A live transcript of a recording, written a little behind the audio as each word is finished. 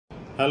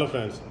Hello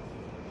friends,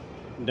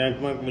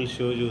 Dentmark will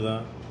show you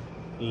the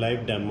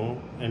live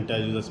demo and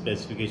tell you the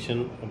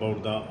specification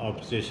about the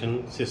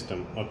obturation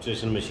system,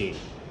 obturation machine.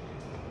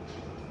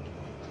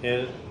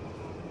 Here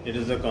it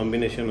is a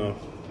combination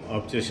of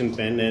obturation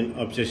pen and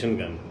obturation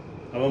gun.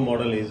 Our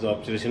model is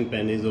obturation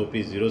pen is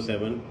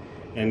OP07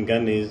 and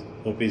gun is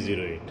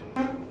OP08.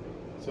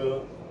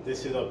 So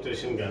this is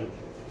obturation gun,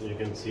 you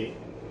can see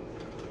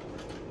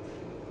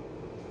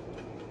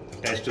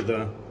attached to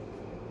the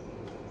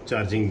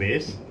charging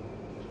base,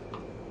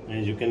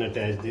 and you can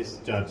attach this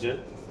charger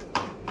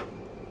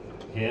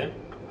here,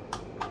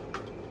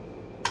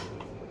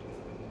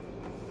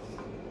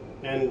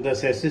 and the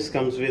chassis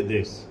comes with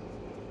this.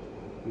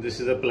 This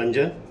is a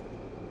plunger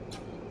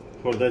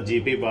for the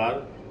GP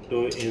bar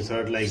to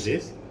insert like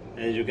this,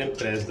 and you can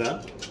press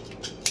the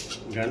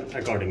gun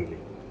accordingly.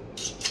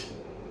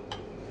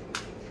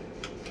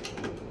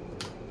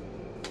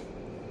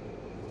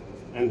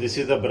 And this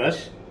is the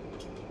brush.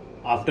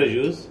 After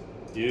use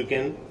you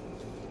can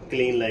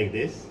clean like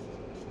this,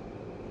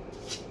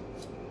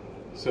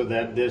 so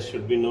that there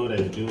should be no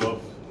residue of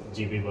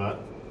GP bar.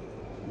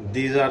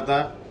 These are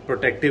the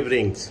protective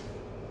rings,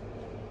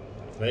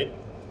 right?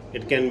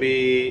 It can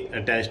be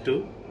attached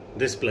to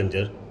this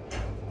plunger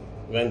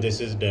when this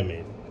is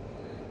damaged.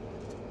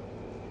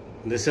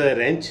 This is a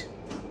wrench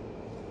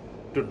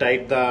to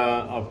tighten the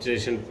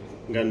obturation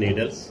gun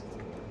needles.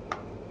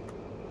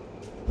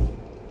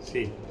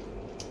 See,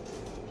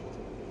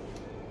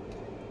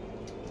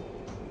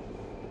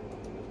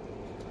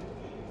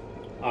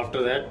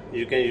 after that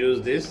you can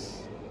use this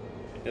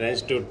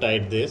wrench to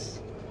tighten this,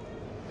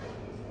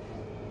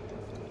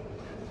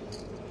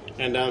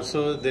 and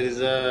also there is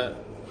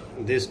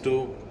these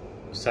two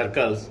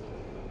circles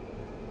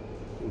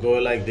go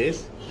like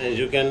this, and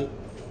you can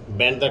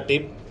bend the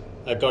tip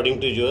according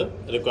to your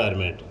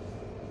requirement.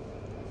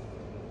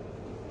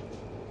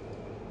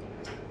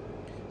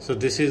 So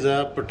this is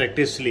a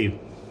protective sleeve,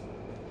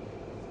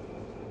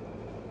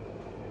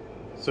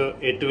 so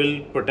it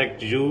will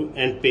protect you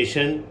and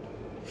patient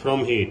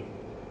from heat.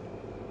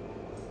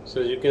 So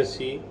you can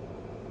see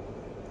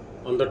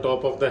on the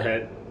top of the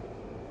head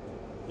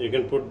you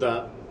can put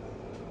the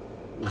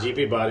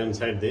GP bar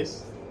inside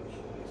this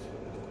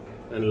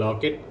and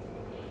lock it.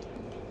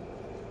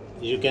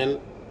 You can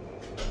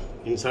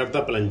insert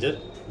the plunger,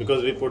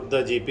 because we put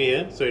the GP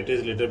here, so it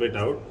is little bit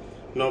out.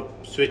 Now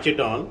switch it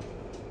on.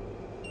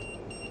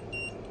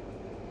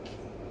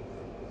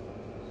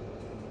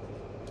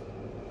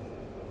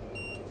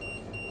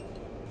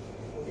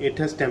 It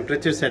has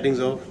temperature settings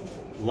of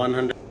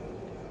 100.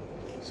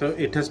 So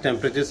it has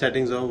temperature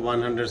settings of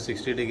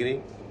 160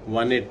 degree,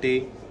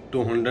 180,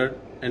 200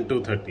 and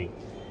 230.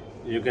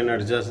 You can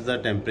adjust the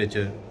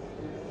temperature.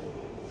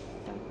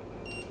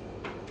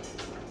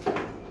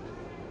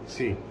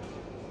 See,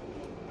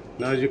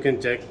 now you can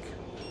check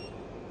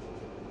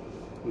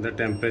the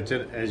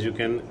temperature as you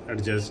can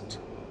adjust.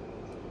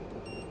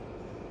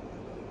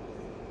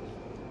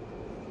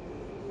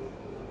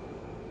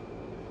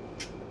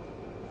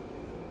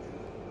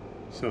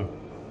 So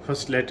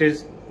first let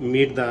us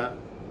meet the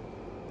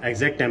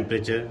exact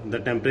temperature. The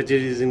temperature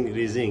is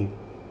increasing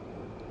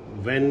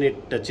when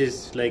it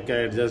touches, like I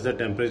adjust the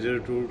temperature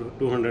to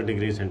 200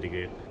 degrees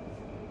centigrade.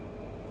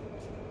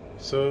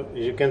 So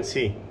you can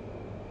see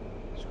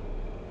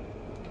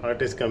how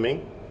it is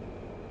coming.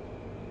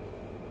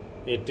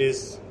 It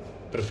is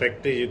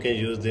perfectly, you can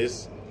use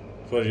this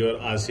for your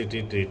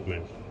RCT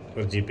treatment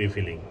for GP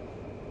filling.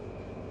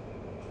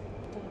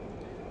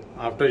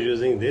 After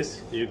using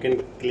this, you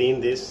can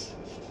clean this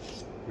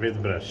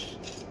with brush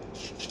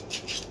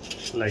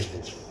like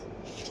this.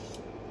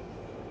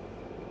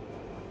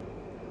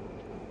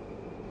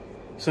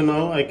 So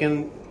now I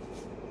can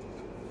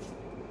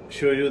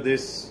show you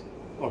this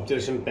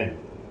obturation pen.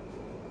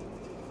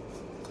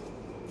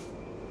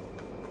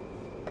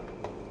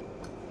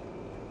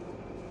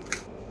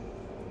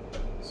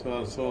 So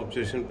also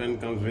obturation pen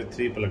comes with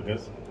 3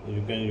 pluggers.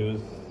 You can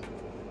use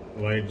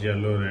white,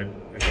 yellow, red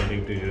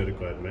according to your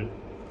requirement.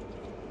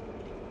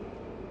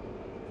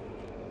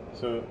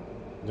 So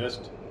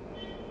just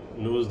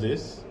loose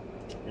this,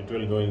 it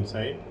will go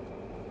inside,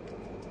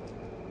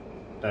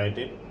 tight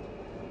it,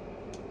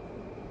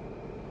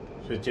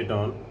 switch it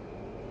on.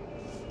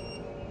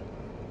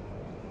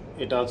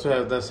 It also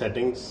has the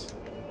settings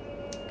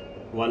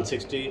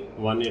 160,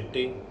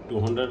 180,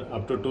 200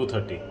 up to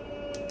 230.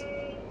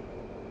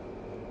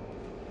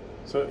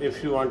 So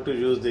if you want to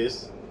use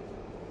this,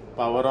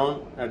 power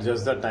on,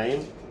 adjust the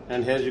time,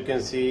 and here you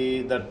can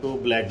see the 2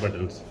 black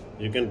buttons.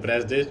 You can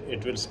press this,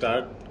 it will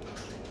start.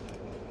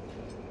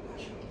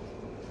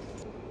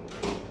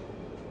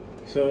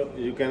 So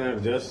you can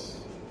adjust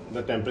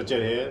the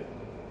temperature here,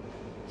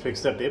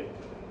 fix the tip,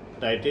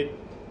 tight it,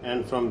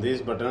 and from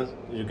these buttons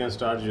you can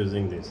start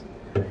using this.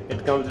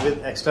 It comes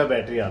with extra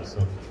battery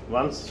also.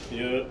 Once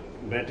your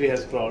battery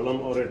has problem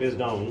or it is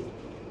down,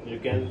 you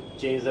can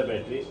change the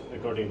battery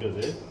according to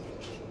this.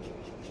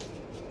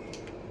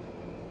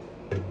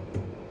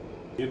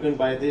 You can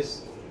buy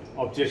this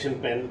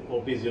Obturation Pen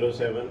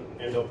OP07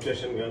 and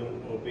Obturation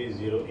Gun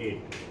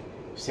OP08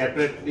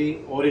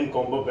 separately or in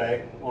combo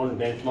pack on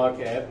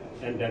Dentmark app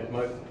and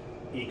Dentmark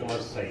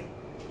e-commerce site.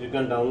 You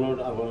can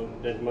download our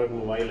Dentmark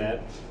mobile app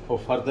for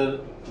further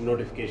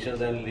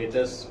notifications and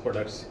latest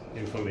products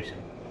information.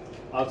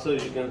 Also,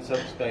 you can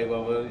subscribe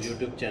our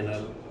YouTube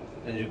channel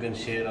and you can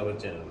share our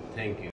channel. Thank you.